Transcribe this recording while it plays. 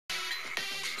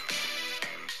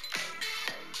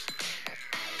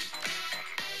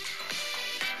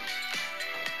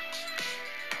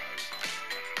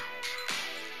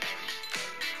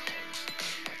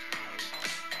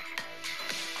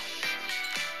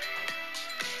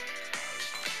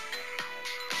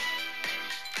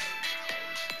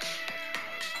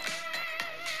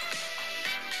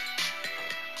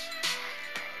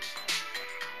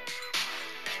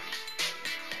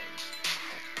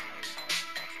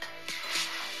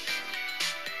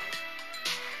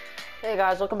Hey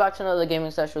guys, welcome back to another gaming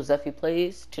session with Zephy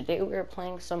Plays. Today we are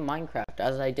playing some Minecraft.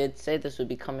 As I did say, this would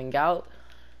be coming out.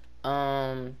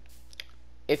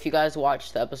 If you guys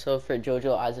watched the episode for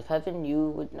JoJo Eyes of Heaven, you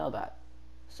would know that.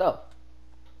 So,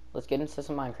 let's get into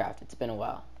some Minecraft. It's been a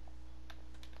while.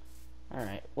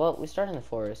 Alright, well, we start in the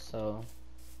forest, so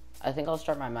I think I'll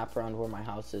start my map around where my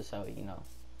house is, so, you know,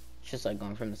 it's just like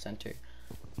going from the center.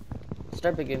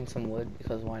 Start by getting some wood,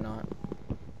 because why not?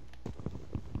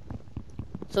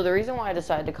 So the reason why I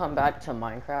decided to come back to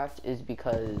Minecraft is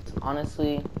because,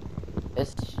 honestly,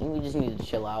 we just need to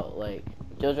chill out. Like,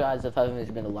 JoJo Eyes of Heaven has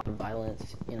been a lot of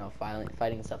violence, you know, fighting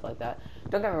and stuff like that.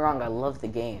 Don't get me wrong, I love the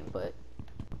game, but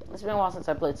it's been a while since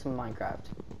I played some Minecraft.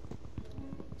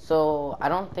 So I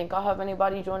don't think I'll have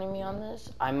anybody joining me on this.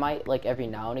 I might, like, every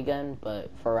now and again,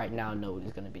 but for right now,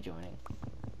 nobody's going to be joining.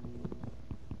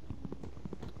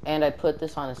 And I put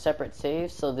this on a separate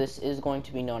save, so this is going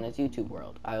to be known as YouTube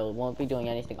World. I won't be doing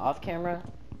anything off camera.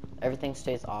 Everything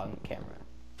stays on camera.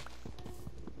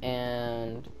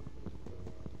 And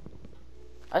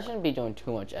I shouldn't be doing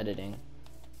too much editing.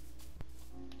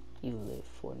 You live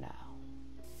for now.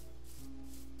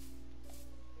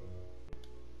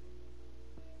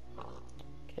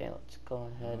 Okay, let's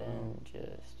go ahead and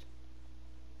just...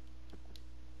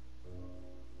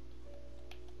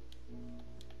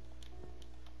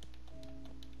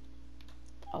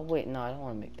 Oh wait, no, I don't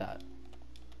want to make that.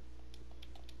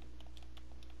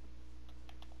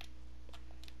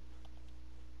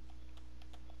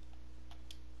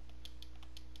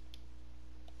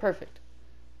 Perfect.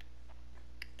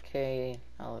 Okay,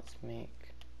 now let's make...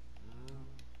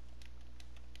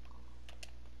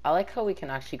 I like how we can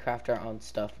actually craft our own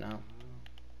stuff now.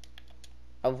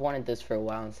 I've wanted this for a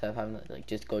while instead of having to, like,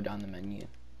 just go down the menu.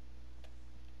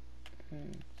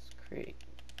 Let's create...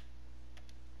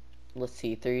 Let's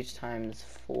see, 3 times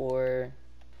 4.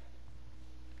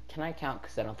 Can I count?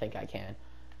 Because I don't think I can.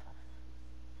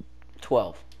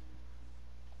 12.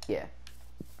 Yeah.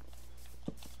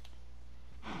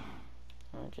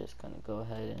 I'm just gonna go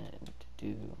ahead and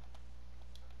do...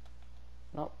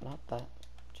 Nope, not that.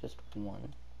 Just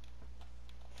 1.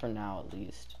 For now, at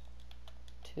least.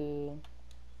 2.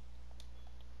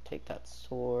 Take that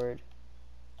sword.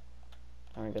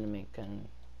 And we're gonna make an...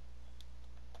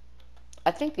 I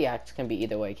think the axe can be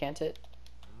either way, can't it?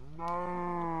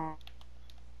 No.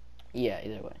 Yeah,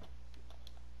 either way.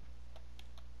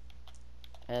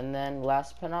 And then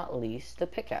last but not least, the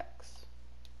pickaxe.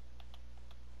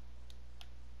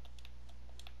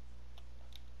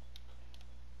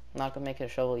 I'm not gonna make it a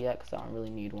shovel yet because I don't really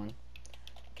need one.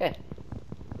 Okay.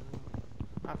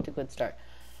 Off to a good start.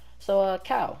 So,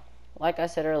 cow, like I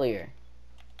said earlier,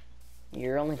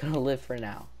 you're only gonna live for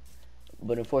now.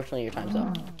 But unfortunately, your time's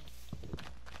up.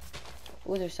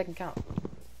 Ooh, there's a second count.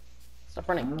 Stop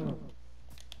running.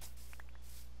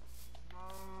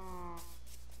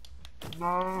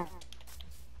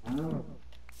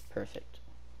 Perfect.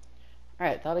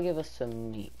 Alright, that'll give us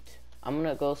some meat. I'm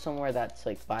gonna go somewhere that's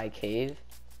like by a cave.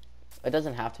 It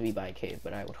doesn't have to be by a cave,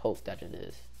 but I would hope that it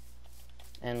is.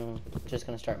 And just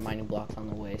gonna start mining blocks on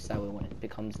the way so that way when it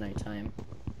becomes nighttime,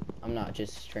 I'm not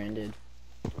just stranded.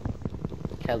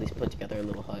 Can at least put together a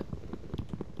little hut.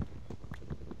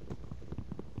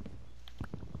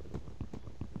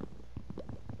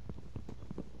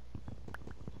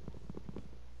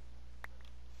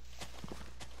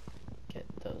 Get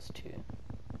those two.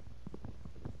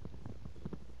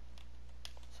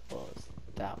 As well as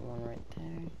that one right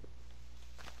there.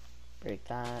 Break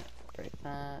that, break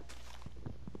that.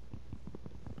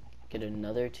 Get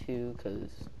another 2, because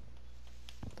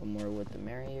the more wood the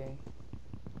merrier.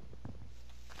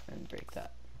 And break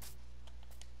that.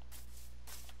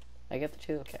 I get the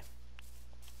 2? Okay.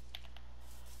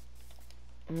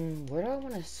 Where do I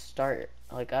want to start?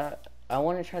 Like, I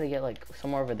want to try to get, like,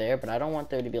 somewhere over there, but I don't want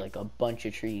there to be, like, a bunch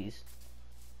of trees.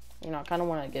 You know, I kind of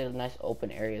want to get a nice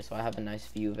open area so I have a nice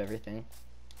view of everything.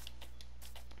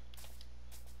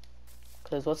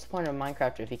 Because what's the point of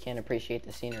Minecraft if you can't appreciate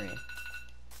the scenery?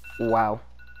 Wow.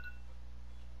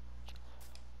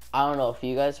 I don't know if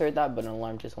you guys heard that, but an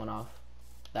alarm just went off.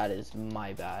 That is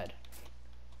my bad.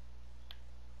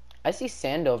 I see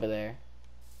sand over there.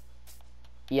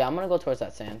 Yeah, I'm gonna go towards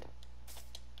that sand.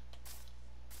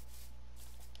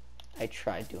 I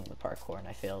tried doing the parkour and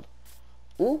I failed.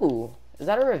 Ooh, is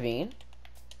that a ravine?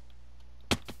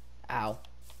 Ow.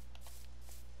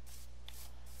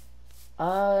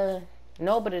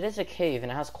 No, but it is a cave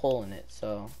and it has coal in it,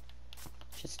 so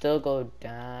should still go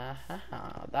down.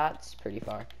 That's pretty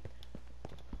far.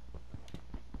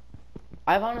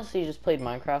 I've honestly just played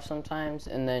Minecraft sometimes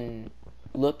and then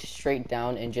looked straight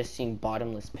down and just seen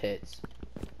bottomless pits.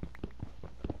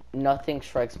 nothing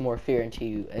strikes more fear into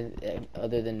you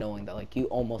other than knowing that like you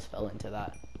almost fell into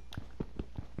that.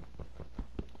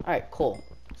 Alright, cool.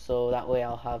 So that way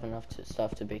I'll have enough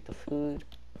stuff to bake the food.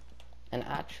 And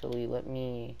actually, let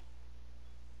me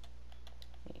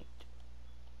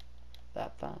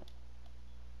that.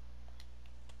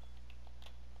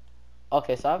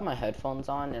 Okay, so I have my headphones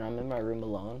on and I'm in my room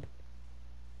alone.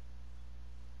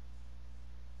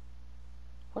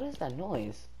 What is that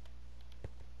noise?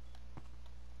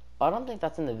 I don't think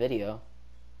that's in the video.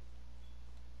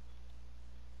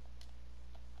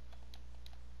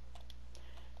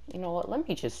 You know what? Let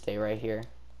me just stay right here.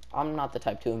 I'm not the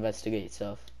type to investigate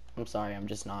stuff. I'm sorry, I'm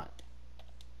just not.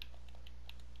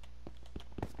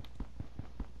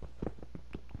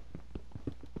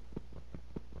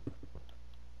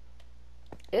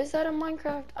 Is that in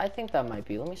Minecraft? I think that might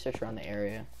be. Let me search around the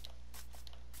area.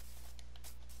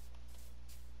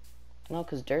 No,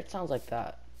 because dirt sounds like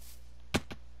that.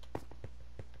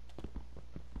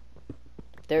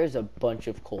 There's a bunch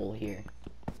of coal here.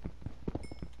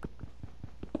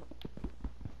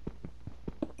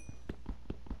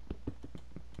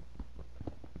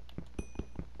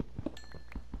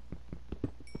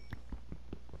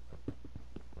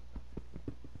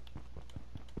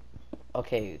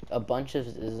 Okay, a bunch of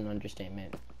is an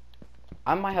understatement.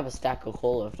 I might have a stack of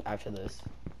coal after this.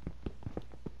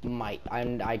 Might.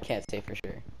 I can't say for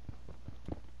sure.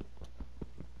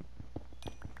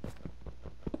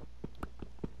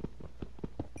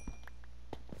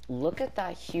 Look at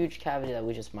that huge cavity that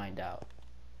we just mined out.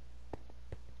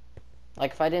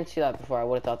 Like, if I didn't see that before, I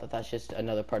would have thought that that's just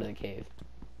another part of the cave.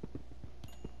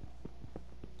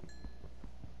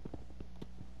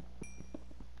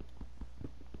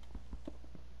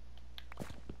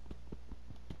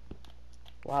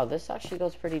 Wow, this actually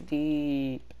goes pretty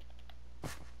deep.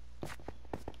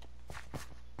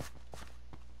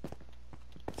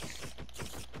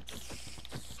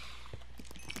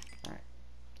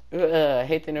 I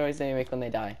hate the noise they make when they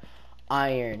die.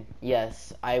 Iron.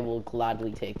 Yes, I will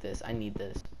gladly take this. I need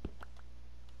this.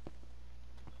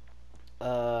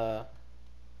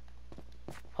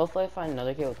 Hopefully I find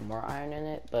another cave with more iron in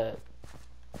it, but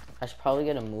I should probably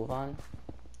get a move on.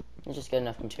 And just get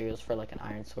enough materials for like an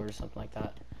iron sword or something like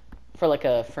that. For like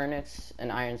a furnace, an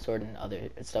iron sword, and other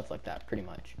stuff like that, pretty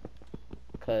much.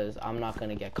 Because I'm not going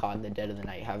to get caught in the dead of the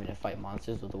night having to fight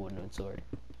monsters with a wooden sword.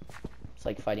 It's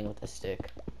like fighting with a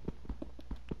stick.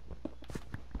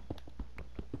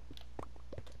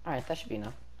 Alright, that should be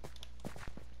enough.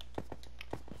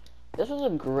 This was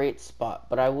a great spot,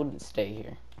 but I wouldn't stay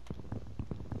here.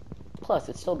 Plus,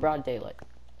 it's still broad daylight.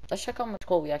 Let's check how much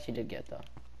coal we actually did get, though.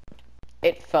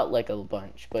 It felt like a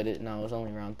bunch, but no, it was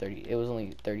only around 30. It was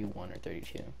only 31 or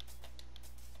 32.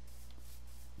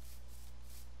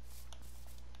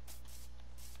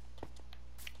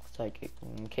 It's like the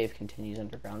cave continues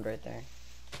underground right there.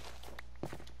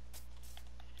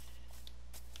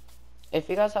 If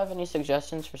you guys have any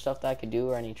suggestions for stuff that I could do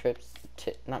or any trips,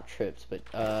 not trips, but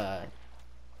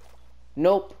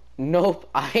nope,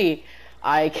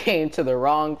 I came to the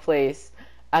wrong place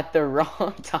at the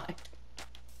wrong time.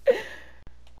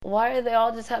 Why are they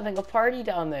all just having a party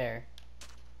down there?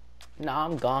 Nah,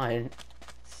 I'm gone.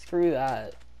 Screw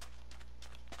that.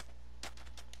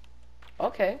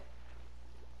 Okay.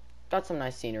 Got some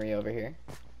nice scenery over here.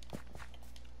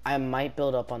 I might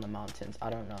build up on the mountains.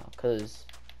 I don't know, because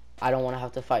I don't want to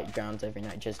have to fight drowns every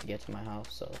night just to get to my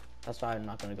house, so that's why I'm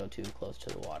not going to go too close to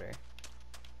the water.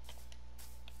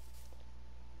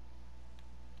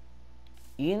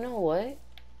 You know what?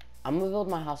 I'm going to build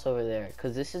my house over there,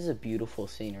 because this is a beautiful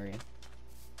scenery.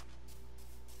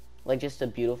 Like, just a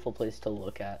beautiful place to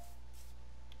look at.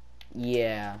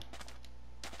 Yeah.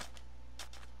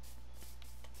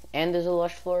 And there's a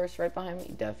lush forest right behind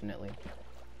me? Definitely.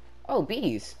 Oh,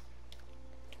 bees.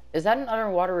 Is that an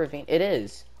underwater ravine? It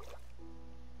is.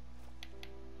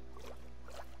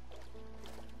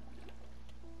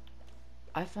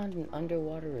 I found an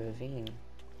underwater ravine.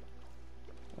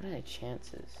 What are the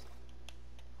chances?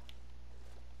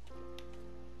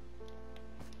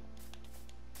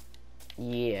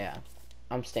 Yeah,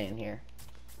 I'm staying here.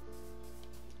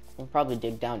 We'll probably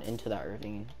dig down into that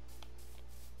ravine.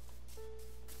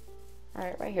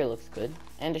 Alright, right here looks good.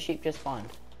 And a sheep just spawned.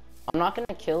 I'm not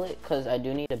gonna kill it because I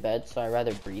do need a bed, so I'd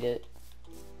rather breed it.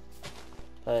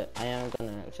 But I am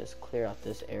gonna just clear out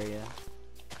this area.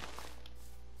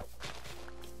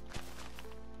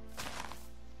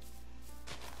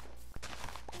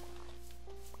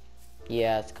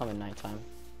 Yeah, it's coming nighttime.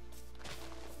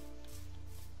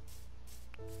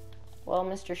 Well,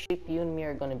 Mr. Sheep, you and me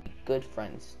are gonna be good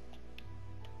friends.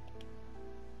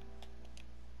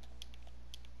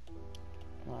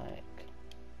 Like,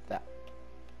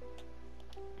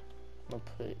 I'm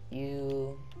gonna put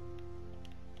you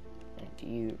and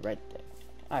you right there.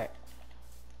 Alright.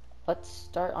 Let's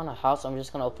start on a house. I'm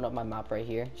just gonna open up my map right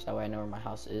here, so that way I know where my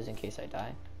house is in case I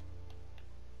die.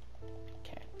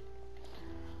 Okay.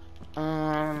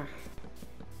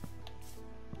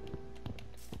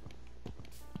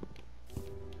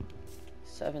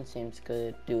 7 seems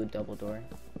good. Do a double door.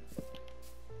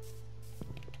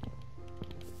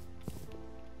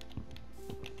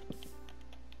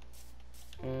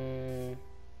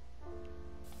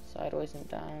 Sideways and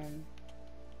down.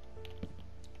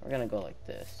 We're gonna go like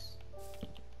this.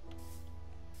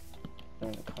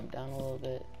 We're gonna come down a little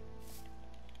bit.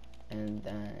 And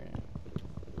then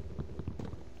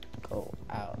go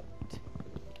out.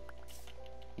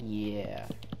 Yeah,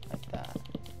 like that.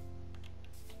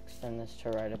 Extend this to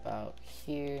right about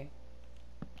here.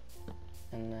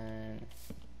 And then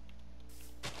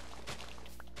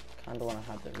kinda wanna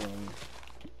have the room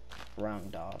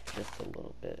round off just a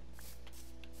little bit.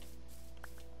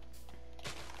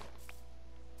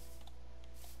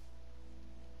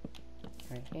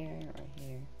 Right here, right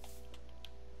here.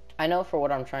 I know for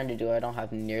what I'm trying to do, I don't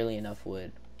have nearly enough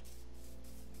wood.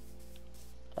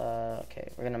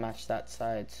 Okay, we're gonna match that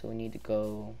side, so we need to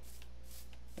go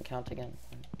and count again.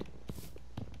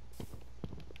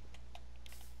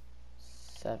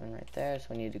 7 right there, so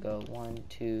we need to go 1,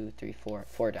 2, 3, 4.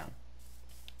 4 down.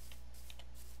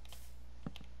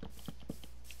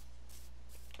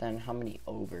 Then how many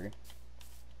over?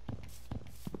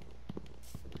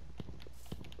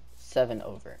 7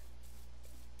 over.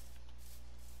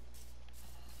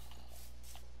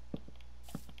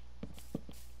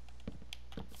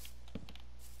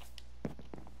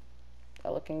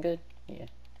 That looking good? Yeah.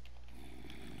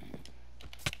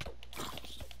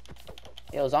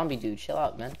 Yo, zombie dude, chill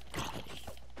out, man.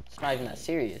 It's not even that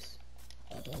serious.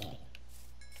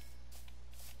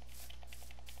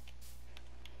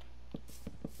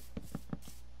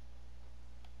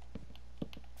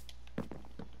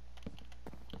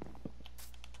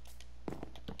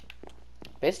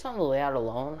 Based on the layout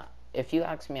alone, if you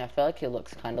ask me, I feel like it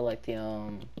looks kind of like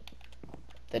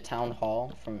the town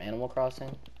hall from Animal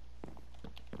Crossing.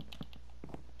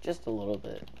 Just a little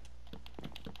bit.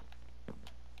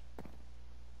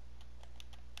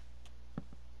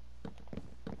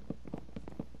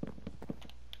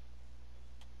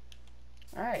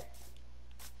 Alright.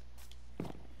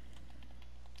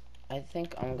 I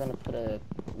think I'm gonna put a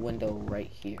window right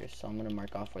here, so I'm gonna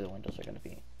mark off where the windows are gonna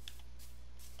be.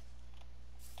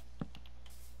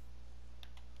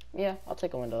 Yeah, I'll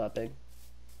take a window that big.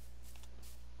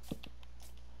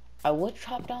 I would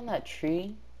chop down that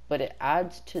tree, but it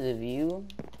adds to the view,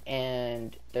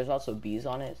 and there's also bees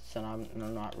on it, so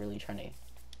I'm not really trying to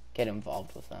get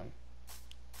involved with them.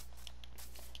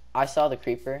 I saw the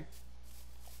creeper.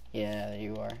 Yeah, there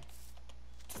you are.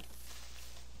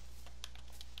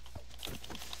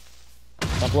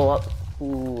 Don't blow up.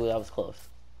 Ooh, that was close.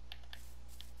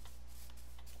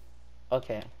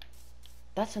 Okay.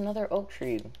 That's another oak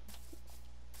tree.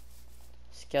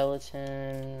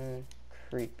 Skeleton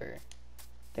creeper.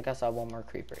 I think I saw one more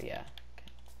creeper, yeah.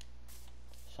 Okay.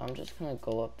 So I'm just gonna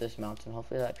go up this mountain.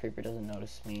 Hopefully that creeper doesn't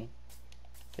notice me.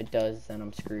 If it does, then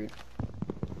I'm screwed.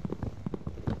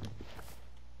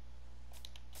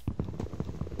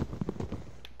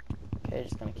 Okay,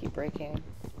 just gonna keep breaking.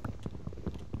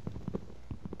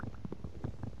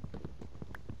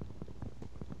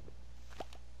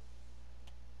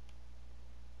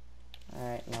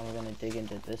 Alright, now we're gonna dig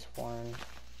into this one.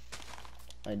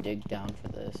 I'm gonna dig down for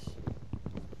this.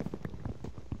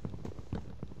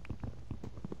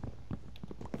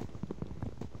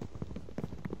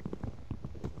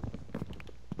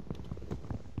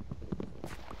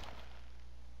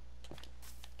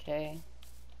 Okay.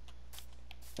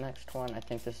 Next one, I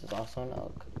think this is also an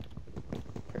oak.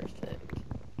 Perfect.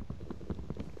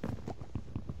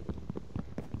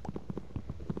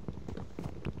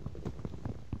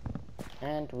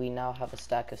 And we now have a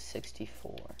stack of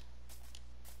 64.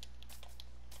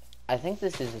 I think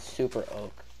this is a super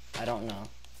oak. I don't know.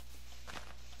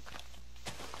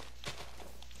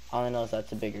 All I know is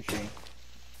that's a bigger tree.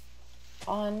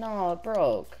 Oh no, it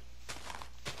broke.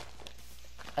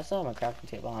 I still have my crafting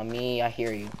table on me. I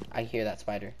hear you. I hear that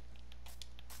spider.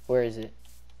 Where is it?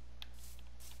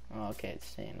 Oh, okay, it's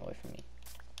staying away from me.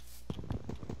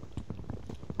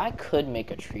 I could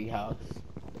make a tree house.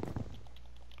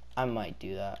 I might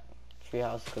do that. Tree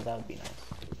house, because that would be nice.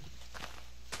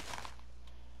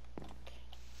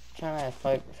 Trying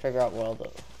to figure out where all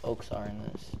the oaks are in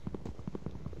this.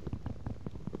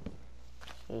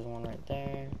 So there's one right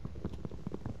there.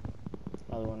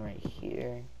 Another one right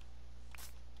here.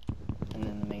 And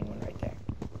then the main one right there.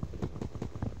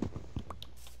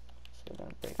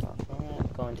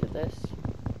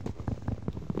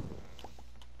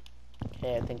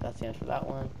 Okay, I think that's the end for that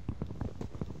one.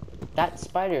 That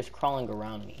spider is crawling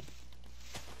around me.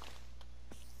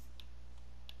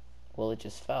 Well, it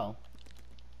just fell.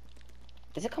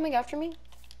 Is it coming after me?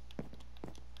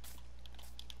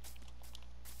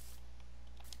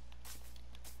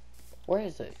 Where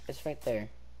is it? It's right there.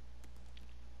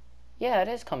 Yeah, it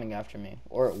is coming after me.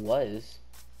 Or it was.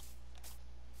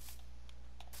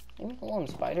 Leave me alone,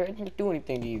 spider. I didn't do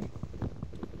anything to you.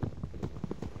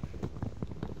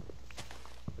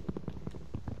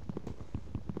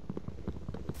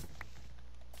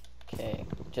 Okay,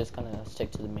 just gonna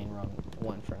stick to the main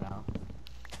one for now.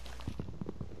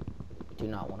 Do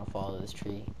not want to follow this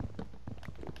tree.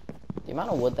 The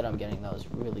amount of wood that I'm getting, though, is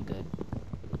really good.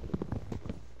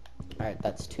 Alright,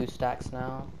 that's 2 stacks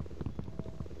now.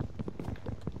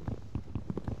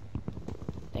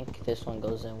 I think this one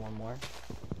goes in one more.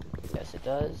 Yes, it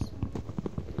does.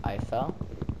 I fell.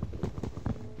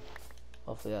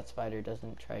 Hopefully that spider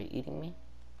doesn't try eating me.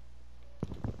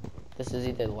 This is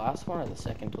either the last one or the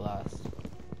second to last.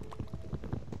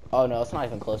 Oh no, it's not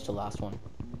even close to the last one.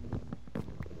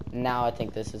 Now I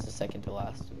think this is the second to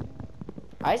last.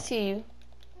 I see you.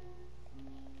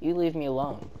 You leave me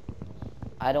alone.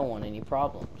 I don't want any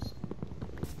problems.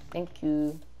 Thank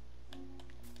you.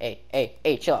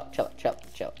 Hey, chill out. It's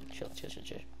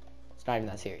not even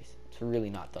that serious. It's really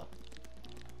not, though.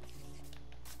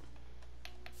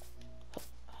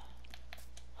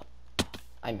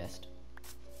 I missed.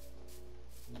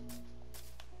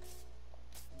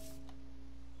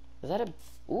 Is that a...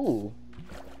 Ooh.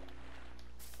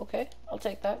 Okay, I'll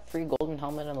take that. Free golden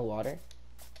helmet in the water.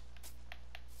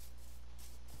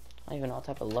 I don't even know what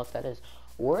type of luck that is.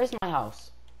 Where is my house?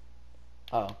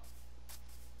 Oh.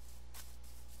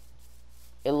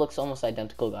 It looks almost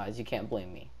identical, guys. You can't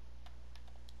blame me.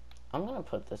 I'm gonna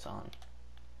put this on.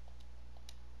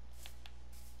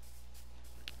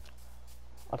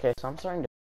 Okay, so I'm starting to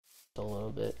a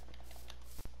little bit.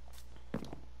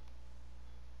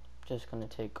 Just gonna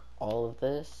take all of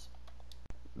this,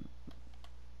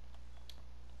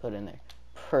 put in there.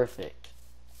 Perfect.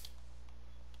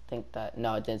 Think that,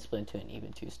 no, it didn't split into an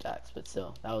even 2 stacks, but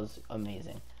still, that was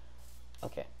amazing.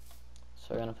 Okay, so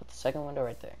we're gonna put the second window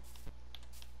right there.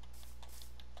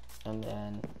 And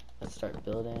then let's start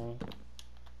building.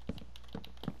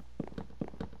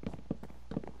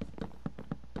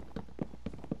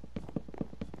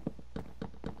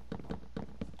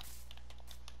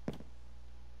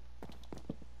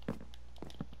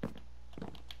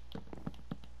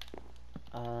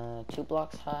 Two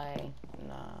blocks high.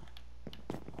 Nah.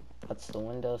 That's the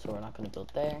window, so we're not gonna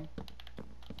build there.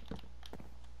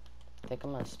 I think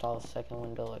I'm gonna install a second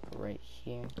window like right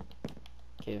here.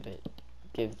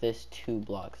 Give this 2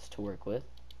 blocks to work with.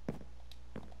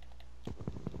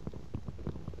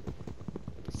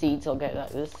 Seeds, I'll get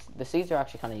that. The seeds are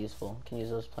actually kind of useful. Can use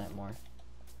those to plant more.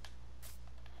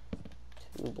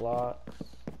 2 blocks.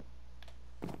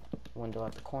 Window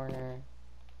at the corner.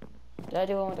 Did I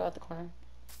do a window at the corner?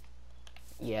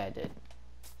 Yeah, I did.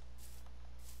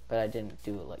 But I didn't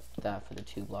do it like that for the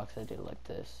 2 blocks. I did it like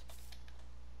this.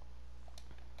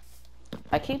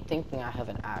 I keep thinking I have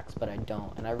an axe, but I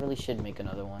don't. And I really should make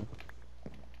another one.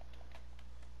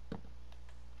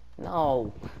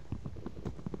 No.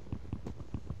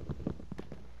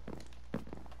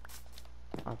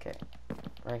 Okay.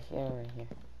 Right here, right here.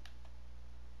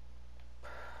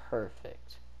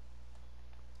 Perfect.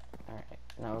 Alright.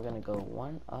 Now we're gonna go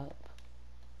 1 up.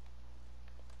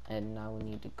 And now we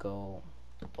need to go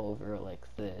over like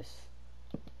this.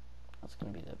 That's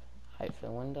gonna be the height for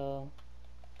the window.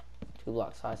 2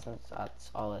 blocks high, since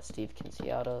that's all that Steve can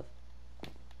see out of.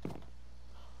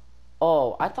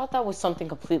 Oh, I thought that was something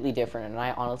completely different, and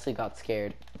I honestly got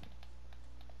scared.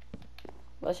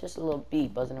 That's just a little bee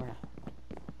buzzing around.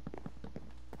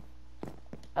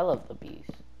 I love the bees.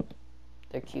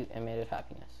 They're cute and made of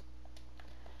happiness.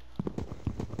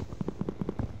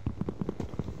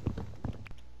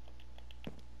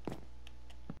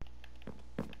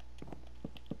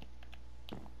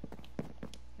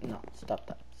 No, stop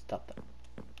that. Stop that.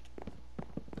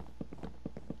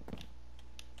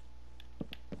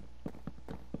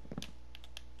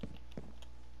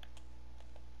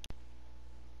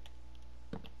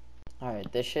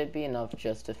 Alright, this should be enough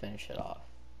just to finish it off.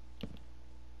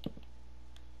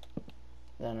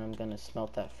 Then I'm gonna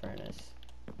smelt that furnace.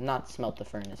 Not smelt the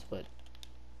furnace, but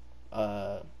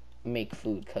make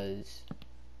food, because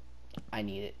I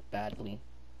need it badly.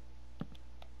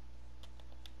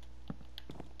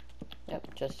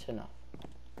 Yep, just enough.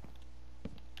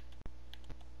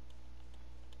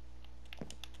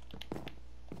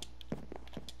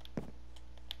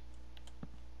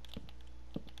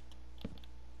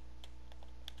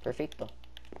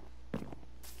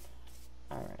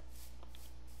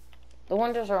 The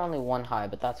windows are only 1 high,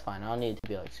 but that's fine. I don't need it to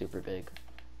be like super big.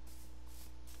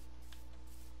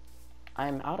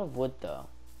 I'm out of wood though.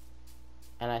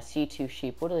 And I see 2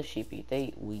 sheep. What do the sheep eat? They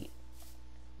eat wheat.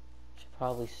 Should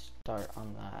probably start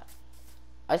on that.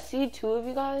 I see 2 of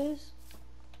you guys.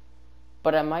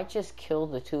 But I might just kill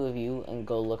the 2 of you and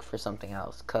go look for something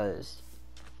else. Because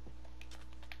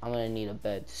I'm going to need a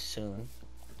bed soon.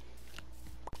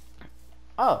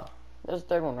 Oh, there's a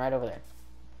 3rd one right over there.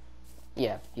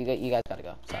 Yeah, you guys gotta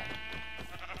go. Sorry.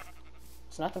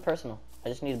 It's nothing personal. I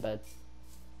just need a bed.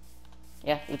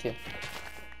 Yeah, you too.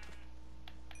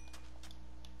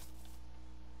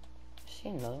 See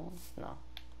another one? No.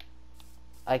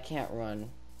 I can't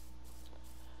run.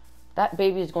 That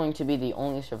baby is going to be the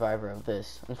only survivor of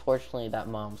this. Unfortunately, that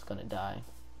mom's gonna die.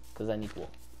 Because I need wool.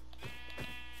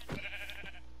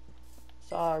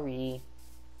 Sorry.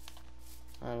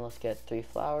 And let's get 3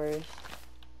 flowers.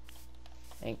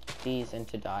 Make these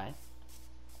into dye.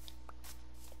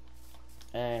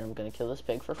 And I'm gonna kill this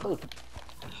pig for food.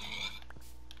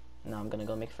 Now I'm gonna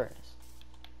go make a furnace.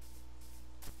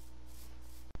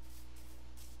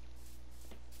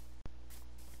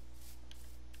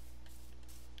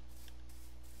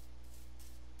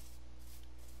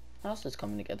 House is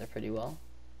coming together pretty well.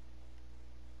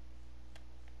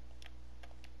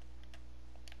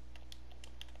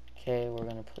 Okay, we're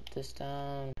gonna put this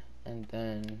down and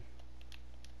then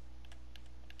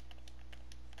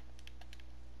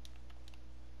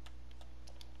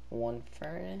one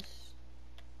furnace,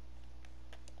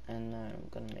 and then I'm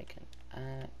gonna make an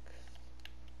axe,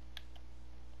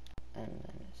 and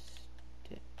then a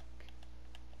stick.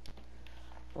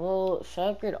 Well, should I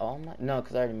upgrade all my? No,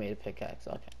 because I already made a pickaxe.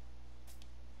 Okay.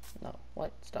 No,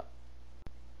 what? Stop.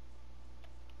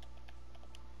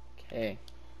 Okay.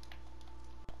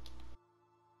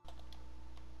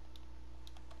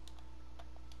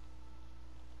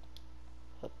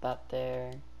 Put that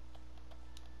there.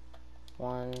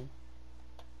 1,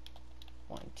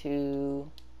 1,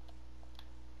 2,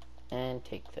 and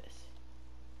take this.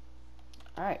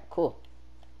 Alright, cool.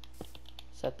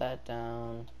 Set that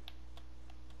down.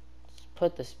 Let's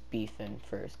put this beef in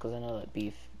first, because I know that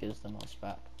beef gives the most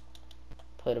back.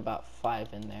 Put about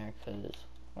 5 in there, because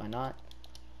why not?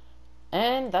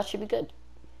 And that should be good.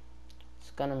 It's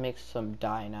gonna make some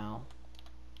dye now.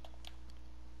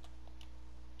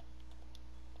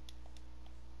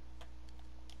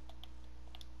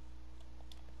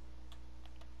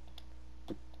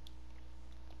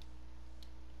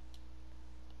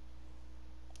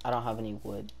 I don't have any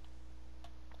wood.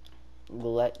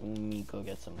 Let me go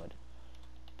get some wood.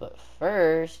 But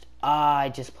first, I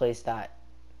just placed that.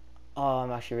 Oh,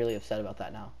 I'm actually really upset about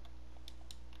that now.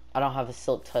 I don't have a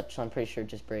silk touch, so I'm pretty sure it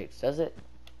just breaks. Does it?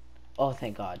 Oh,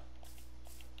 thank God.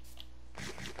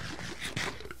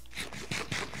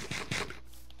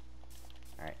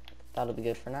 Alright, that'll be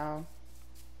good for now.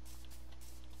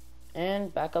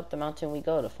 And back up the mountain we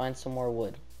go to find some more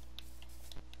wood.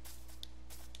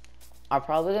 I'm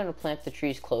probably going to plant the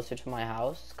trees closer to my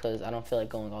house, because I don't feel like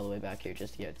going all the way back here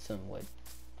just to get some wood.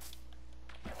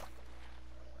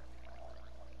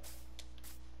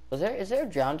 Is there a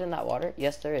drowned in that water?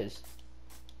 Yes, there is.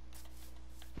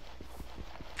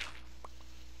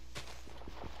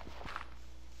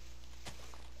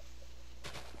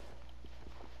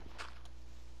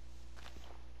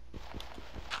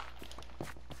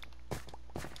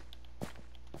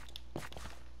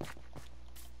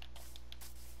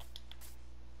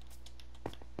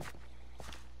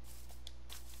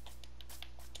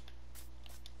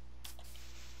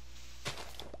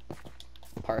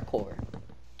 Parkour.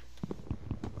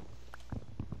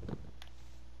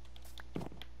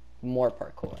 More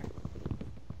parkour.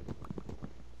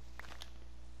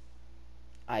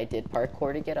 I did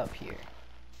parkour to get up here.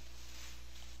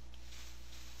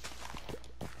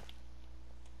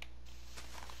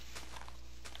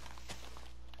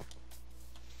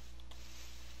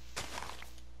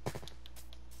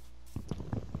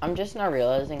 I'm just not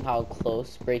realizing how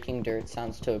close breaking dirt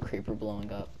sounds to a creeper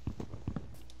blowing up.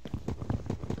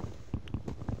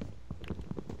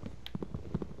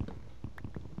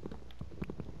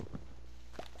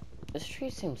 This tree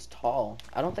seems tall.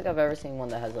 I don't think I've ever seen one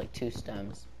that has like 2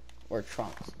 stems or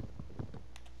trunks.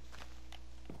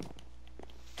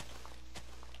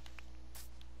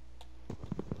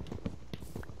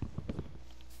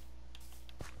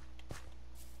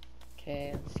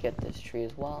 Okay, let's get this tree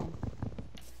as well.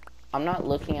 I'm not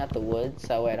looking at the wood, so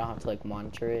that way I don't have to like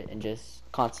monitor it and just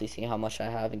constantly see how much I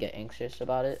have and get anxious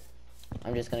about it.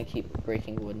 I'm just gonna keep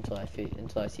breaking wood until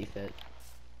I see fit.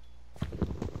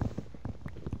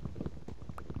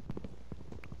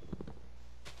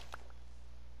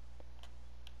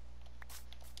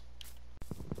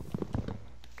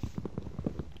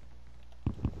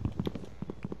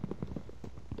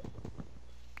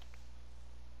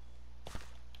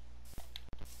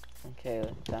 Okay,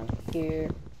 down here.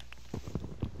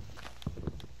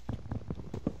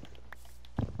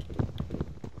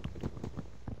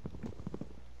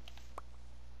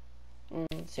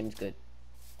 Seems good.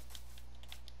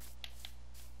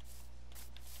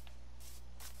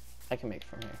 I can make it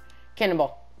from here.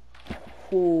 Cannonball.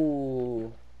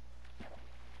 Ooh.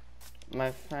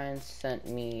 My friend sent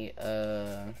me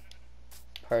a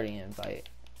party invite.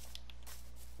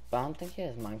 But I don't think he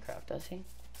has Minecraft, does he?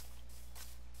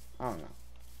 I don't know.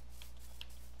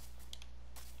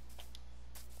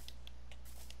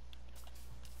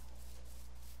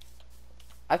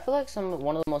 I feel like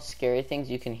one of the most scary things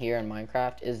you can hear in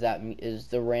Minecraft is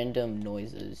the random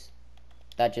noises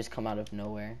that just come out of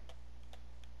nowhere.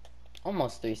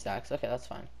 Almost 3 stacks. Okay, that's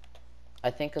fine.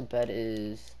 I think a bed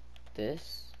is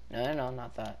this. No,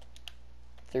 not that.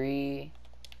 3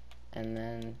 and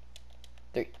then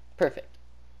 3. Perfect.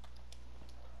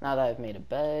 Now that I've made a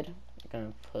bed, I'm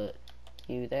gonna put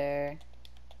you there,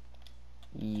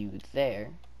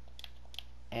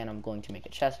 and I'm going to make a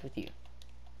chest with you.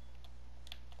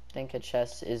 I think a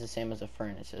chest is the same as a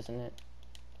furnace, isn't it?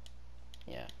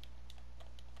 Yeah.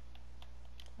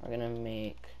 We're gonna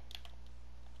make,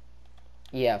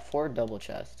 yeah, 4 double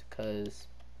chests, cause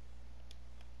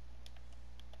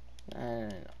no,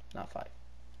 not 5.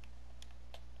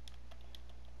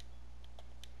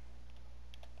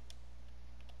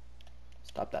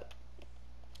 Stop that.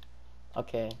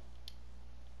 Okay.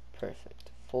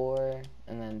 Perfect. 4,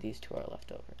 and then these 2 are left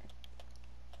over.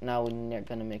 Now we're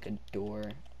gonna make a door.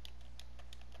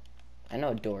 I know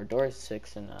a door. Door is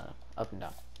 6 and up and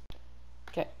down.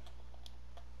 Okay.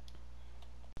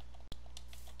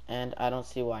 And I don't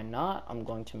see why not. I'm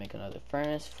going to make another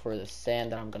furnace for the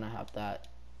sand that I'm gonna have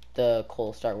the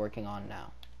coal start working on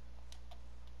now.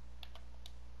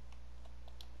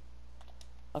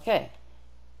 Okay.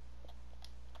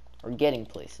 We're getting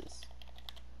places.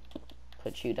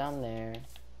 Put you down there.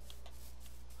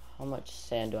 How much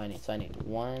sand do I need? So I need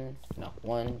 1,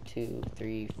 2,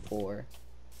 3, 4,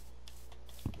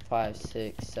 5,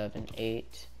 6, 7,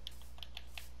 8,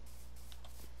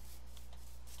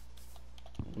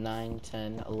 9,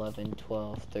 10, 11,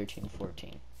 12, 13,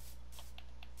 14.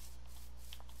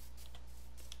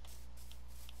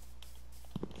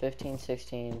 $15,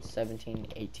 $16,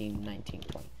 $17, $18, $19,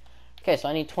 $20. Okay, so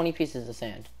I need 20 pieces of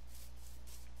sand.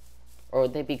 Or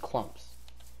would they be clumps?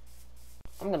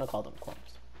 I'm gonna call them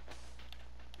clumps.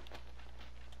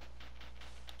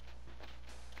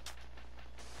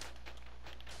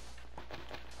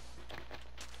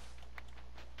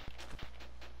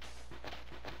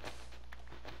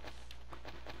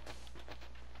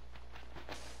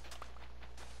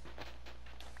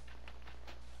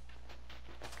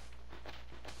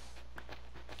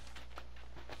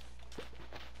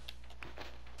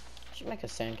 Should make a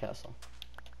sandcastle.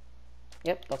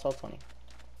 Yep, that's all 20.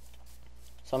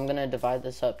 So I'm gonna divide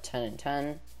this up 10 and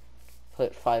 10,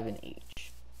 put 5 in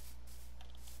each.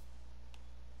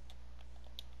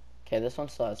 Okay, this one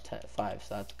still has 5,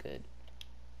 so that's good.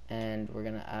 And we're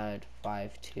gonna add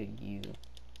 5 to you.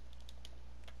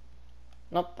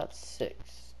 Nope, that's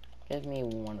 6. Give me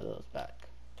one of those back.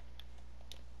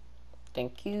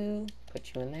 Thank you.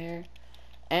 Put you in there.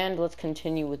 And let's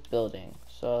continue with building.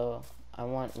 So I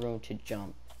want room to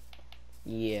jump.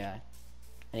 Yeah,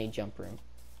 I need jump room.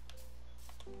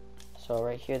 So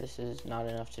right here, this is not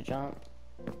enough to jump.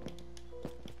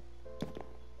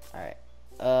 Alright.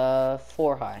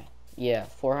 4 high. Yeah,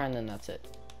 4 high and then that's it.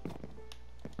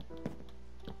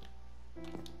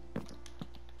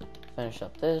 Finish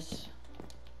up this.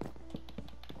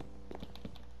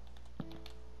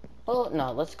 Well,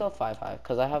 no, let's go 5 high,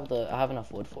 because I have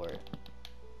enough wood for it.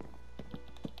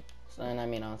 So then, I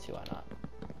mean, I don't see why not.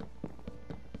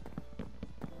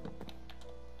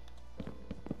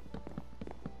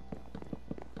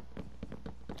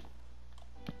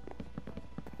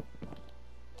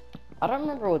 I don't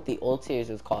remember what the old series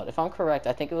was called. If I'm correct,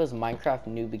 I think it was Minecraft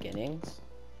New Beginnings.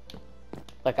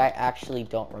 Like, I actually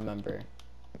don't remember.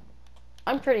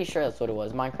 I'm pretty sure that's what it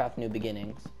was, Minecraft New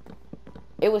Beginnings.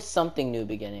 It was something New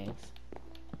Beginnings.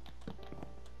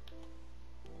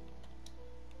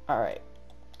 Alright.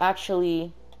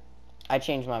 Actually, I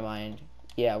changed my mind.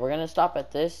 Yeah, we're gonna stop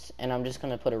at this, and I'm just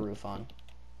gonna put a roof on.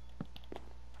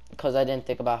 Because I didn't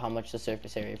think about how much the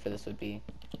surface area for this would be.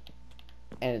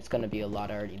 And it's gonna be a lot,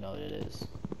 I already know what it is.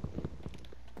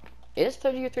 Is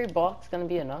 33 blocks gonna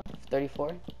be enough?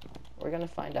 34? We're gonna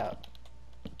find out.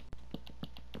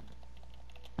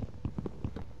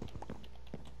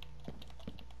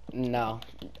 No,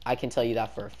 I can tell you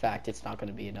that for a fact, it's not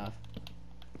gonna be enough.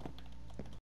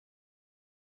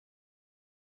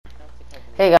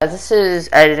 Hey guys, this is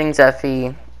Editing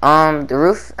Zeffy. The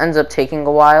roof ends up taking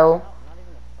a while,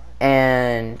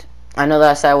 and I know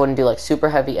that I said I wouldn't do like super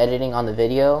heavy editing on the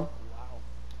video,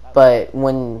 but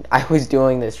when I was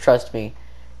doing this, trust me,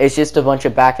 it's just a bunch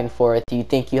of back and forth. You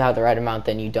think you have the right amount,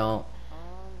 then you don't.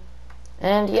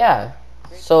 And yeah,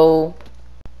 so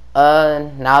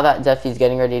now that Zeffy's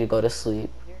getting ready to go to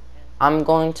sleep, I'm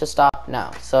going to stop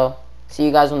now. So see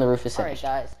you guys when the roof is finished.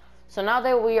 Alright guys, so now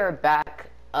that we are back,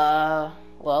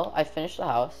 well, I finished the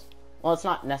house. Well, it's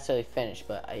not necessarily finished,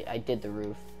 but I did the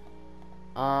roof.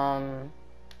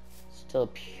 Still a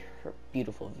pure,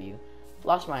 beautiful view.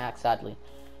 Lost my axe, sadly.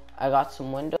 I got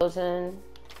some windows in.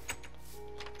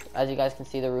 As you guys can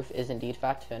see, the roof is indeed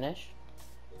fact finished.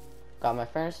 Got my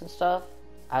furnace and stuff.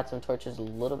 Add some torches a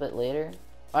little bit later.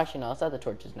 Oh, actually, no, let's add the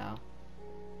torches now.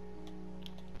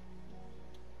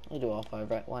 We'll do all 5,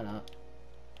 right? Why not?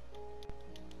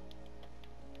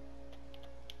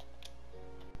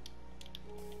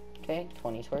 Okay,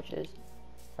 20 torches.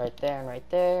 Right there and right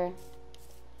there.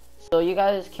 So you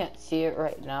guys can't see it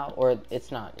right now, or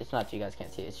it's not you guys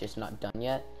can't see it, it's just not done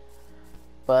yet.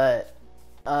 But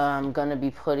I'm gonna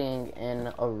be putting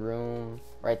in a room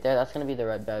right there. That's gonna be the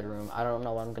red bedroom. I don't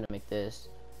know what I'm gonna make this.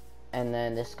 And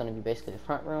then this is gonna be basically the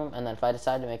front room. And then if I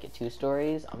decide to make it 2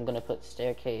 stories, I'm gonna put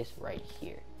staircase right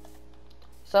here.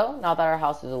 So now that our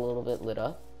house is a little bit lit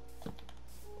up,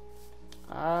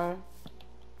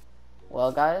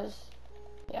 well guys,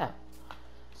 yeah.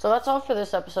 So that's all for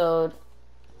this episode.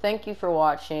 Thank you for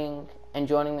watching and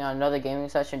joining me on another gaming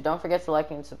session. Don't forget to like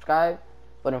and subscribe.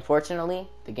 But unfortunately,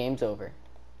 the game's over.